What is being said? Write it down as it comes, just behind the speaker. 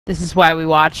This is why we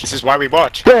watch. This is why we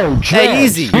watch. Yo, Hey,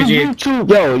 easy. Yo, your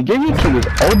YouTube is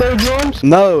Obey Drums?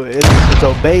 No, it's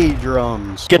Obey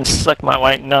Drums. Getting suck my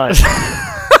white nut. You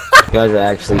guys are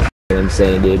actually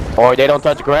insane, dude. Or they don't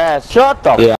touch grass. Shut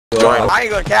the Yeah. I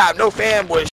ain't gonna cap, no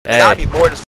fanboy. Hey. I be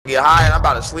bored as get high and I'm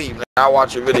about to sleep. I'll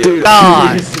watch your video.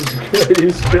 God.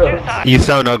 You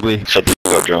sound ugly. Shut the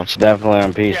fuck up, DRUMZ. Definitely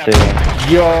on PC.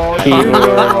 Yo, Keyboard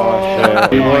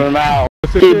him out.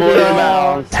 Keyboard him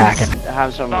out.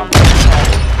 Have some.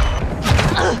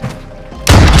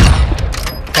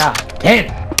 God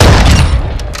damn.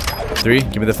 3,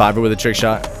 give me the 5er with a trick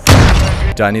shot.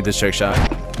 Do I need this trick shot?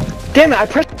 Damn it, I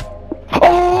pressed.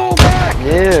 Oh, back!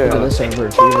 Yeah.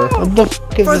 What the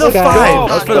fuck is For this the guy? 5!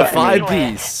 That was for the 5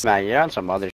 piece. Man, you're on some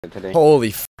other shit today.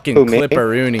 Holy fucking Who, me?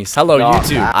 clipperoonies. Hello, No,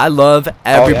 YouTube. nah. I love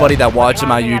everybody that watches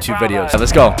my YouTube videos.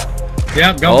 Let's go.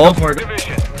 Yeah, go for it.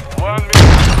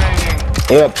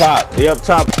 He up top. He up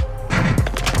top.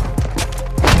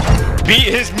 Beat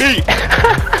his meat.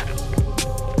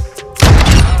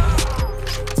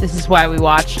 This is why we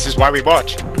watch. This is why we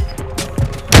watch.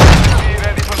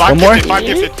 One more? 5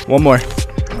 gifted. One more.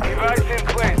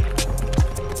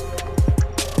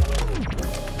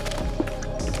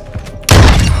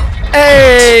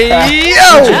 Hey,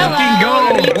 yo! Hello.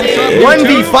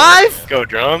 1v5? Go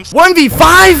DRUMZ.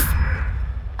 1v5?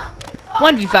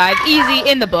 1v5, easy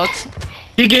in the books.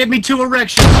 He gave me 2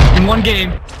 erections in one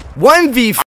game.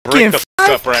 1v5? Break the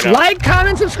up right now. Like,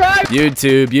 comment, subscribe.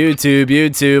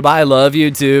 YouTube. I love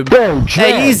YouTube. Yo,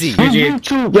 Hey, easy. Your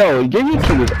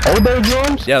YouTube is Obey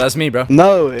Drums? Yeah, that's me, bro.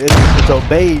 No, it's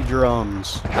Obey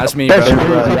Drums. That's me, That's bro.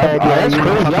 crazy. That's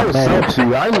crazy. I was sub to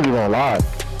you. I ain't even gonna lie.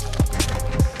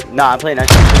 Nah, I'm playing that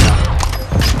shit.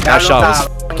 That shot was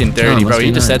fucking dirty, bro.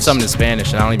 He just said something in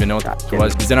Spanish, and I don't even know what it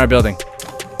was. He's in our building.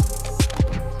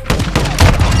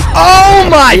 Oh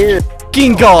my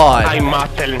fucking god!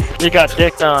 You got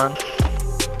dicked on.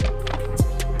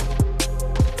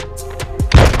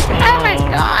 Oh my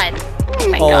god. Oh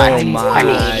my Oh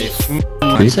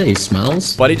my. Did you say he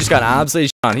smells? Buddy just got absolutely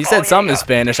shot. He said something in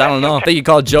Spanish. I don't know. I think he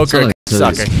called Joker a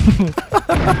sucker.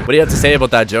 What do you have to say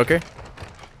about that, Joker?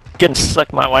 Getting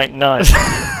suck my white nut.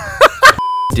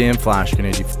 Damn flash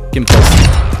grenade, you fucking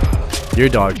pussy. You're a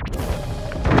dog.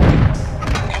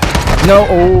 No,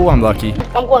 oh, I'm lucky.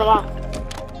 I'm going around.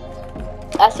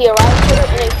 I see a right footer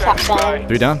and a shotgun.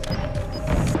 3 down.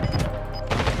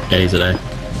 Yeah, he's an A.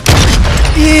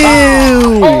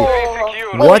 Ew! Oh,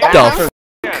 What the f?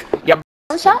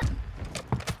 one shot?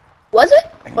 Was it?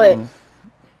 Wait.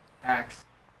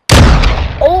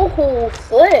 Oh,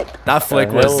 flick. That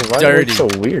flick was dirty. So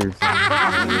weird.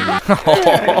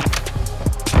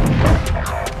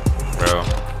 Bro.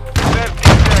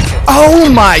 Oh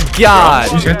my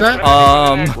god! You hit that?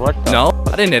 No,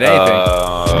 I didn't hit anything.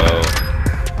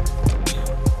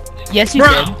 Yes, you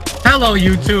Bro, did. hello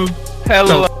YouTube.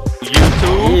 Hello,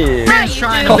 YouTube. Man's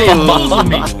trying to bamboozle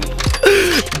me.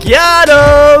 Get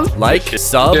him! Like,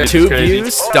 sub, This is 2 crazy.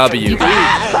 views, W.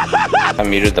 I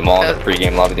muted them all in the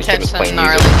pregame lobby. The kid was playing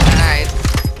music.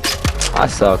 I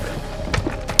suck.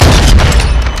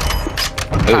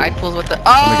 Side pulls with the.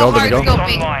 Oh, Let me go.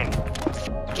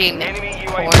 Game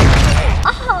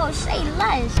Oh, say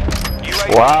less.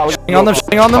 Wow. Hang on them,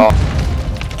 hang on them.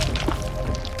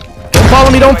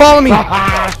 Don't follow me.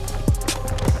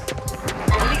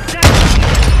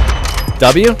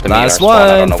 W, last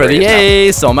one for the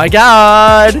ace. Oh my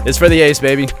god. It's for the ace,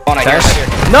 baby.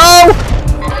 Tash. No!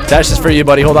 Tash is for you,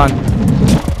 buddy. Hold on.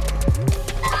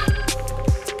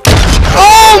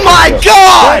 Oh my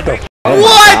god!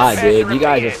 What? God, dude. You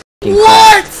guys are fucking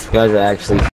What? You guys are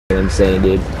actually insane,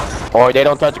 dude. Or they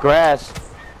don't touch grass.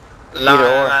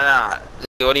 Nah.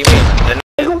 What do you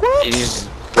mean? He's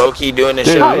low-key doing this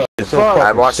shit. I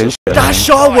watched this shit. That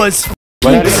shot was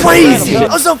fucking crazy. That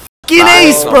was a fucking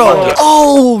ace, bro.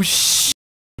 Oh shit.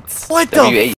 What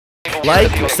the?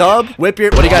 Like, sub, whip your.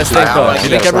 What do you guys think, though? Do you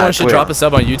think everyone should drop a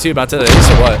sub on YouTube after the ace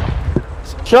or what?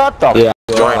 Shut the Yeah,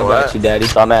 Join I what? got you, daddy.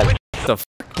 dumbass.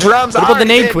 DRUMZ, What about the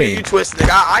name queen? You twisted.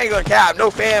 I ain't gonna cap. No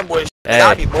fanboy. Hey.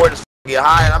 I be bored as get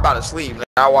high and I'm about to sleep.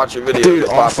 I'll watch your video. Dude,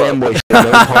 all fanboy shit.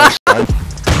 No punch, man.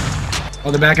 Oh,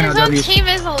 they're backing out W. team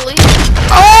is elite.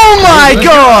 Oh my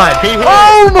god!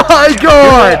 Oh my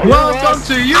god! Welcome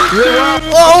to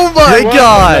YouTube. Oh my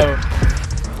god!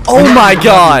 Oh my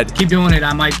god! Keep doing it.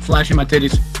 I might flash in my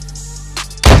titties.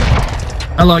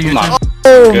 Hello YouTube.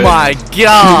 Oh my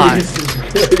god!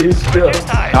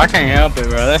 I can't help it,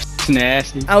 bro. That's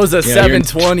nasty. That was a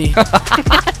 720.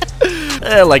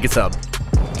 Like it's up.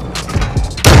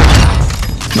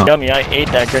 Yummy, I ate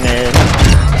that grenade.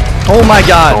 Oh my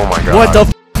god. Oh my god. What the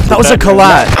f? That was a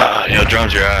collab. Yo,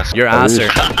 DRUMZ your ass. Your ass, sir.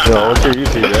 Yo, what's your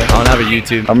YouTube, man? I don't have a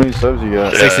YouTube. How many subs you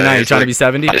got? 69, you trying to be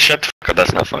 70? Yeah, shut the fuck up,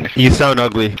 that's not funny. You sound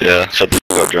ugly. Yeah, shut the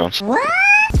fuck up, DRUMZ.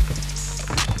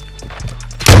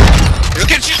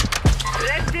 Look at you!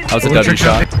 That was a W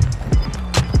shot.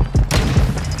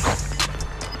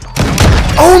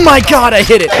 Oh my god, I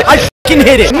hit it! I fucking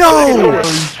hit it! No!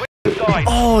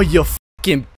 Oh, you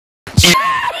fucking...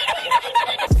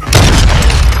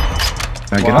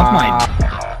 Get off my...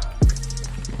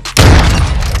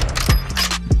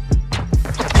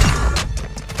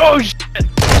 Oh shit!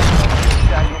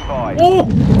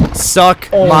 Suck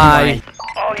my...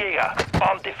 Oh yeah,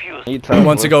 bomb defused. Who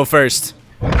wants to go first?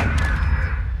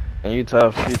 And you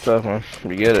tough, man.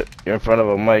 You get it. You're in front of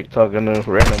a mic talking to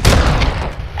random.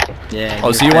 Yeah.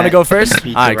 Oh, so you want to go first?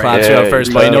 Alright, claps you up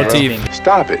first, buddy. No teeth.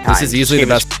 Stop it. This is easily the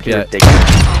best yet.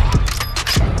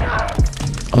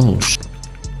 Oh, sh.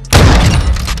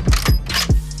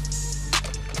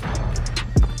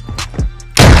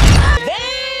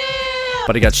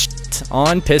 But he got shit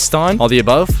on, pissed on, all the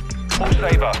above.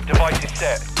 Saber, device is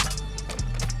set.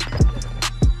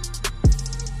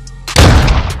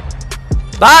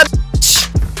 Ah!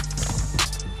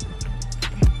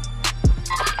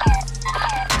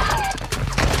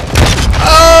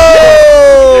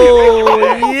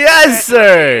 Oh! Yes,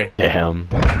 sir! Damn.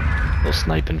 Little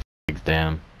sniping f***,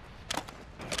 damn.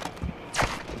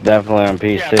 Definitely on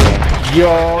PC.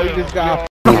 Yo, you just got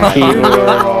Keyboard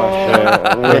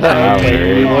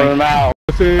and mouse.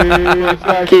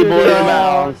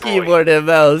 Keyboard and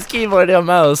mouse, keyboard and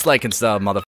mouse. Like and sub,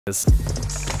 motherfuckers.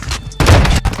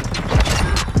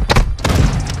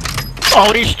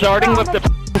 Already starting with the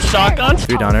shotguns?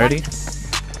 You're down already?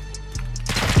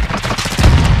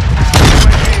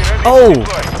 Oh!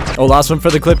 Oh, last one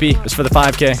for the clippy. It's for the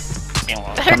 5K.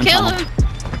 Better kill him.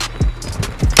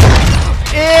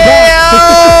 Ew!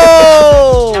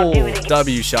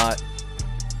 W shot.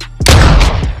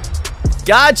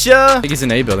 Gotcha! I think he's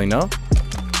in A building, no?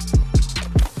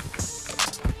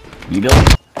 You building?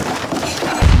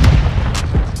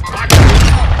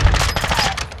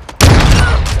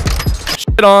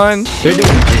 Shit on. So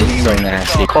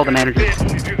nasty. Call the manager.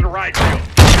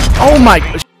 Oh my,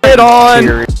 shit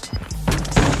on.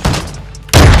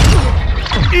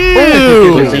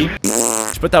 Ew!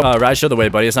 Put that ride show the way,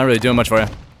 buddy. It's not really doing much for you.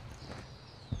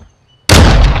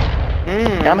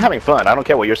 I'm having fun. I don't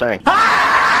care what you're saying.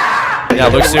 Yeah,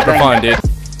 it looks super fun, dude.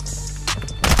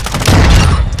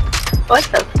 What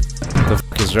the? The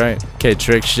fuck is right? Okay,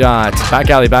 trick shot. Back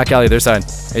alley, their side.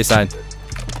 A side.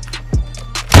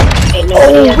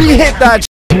 Oh, we hit that.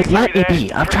 Let me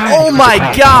be. I'm trying. Oh my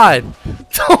god.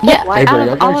 Yeah, out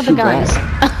of all of the guys.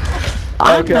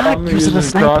 Okay, I'm using a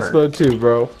crossbow too,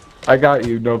 bro. I got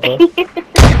you, Nova.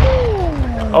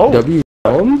 Oh. W.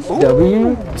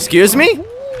 W. Excuse me?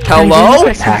 Hello?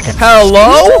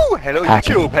 Hello? Hello,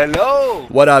 YouTube, hello!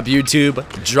 What up, YouTube?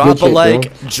 Drop a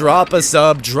like, drop a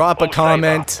sub, drop a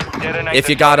comment. If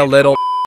you got a little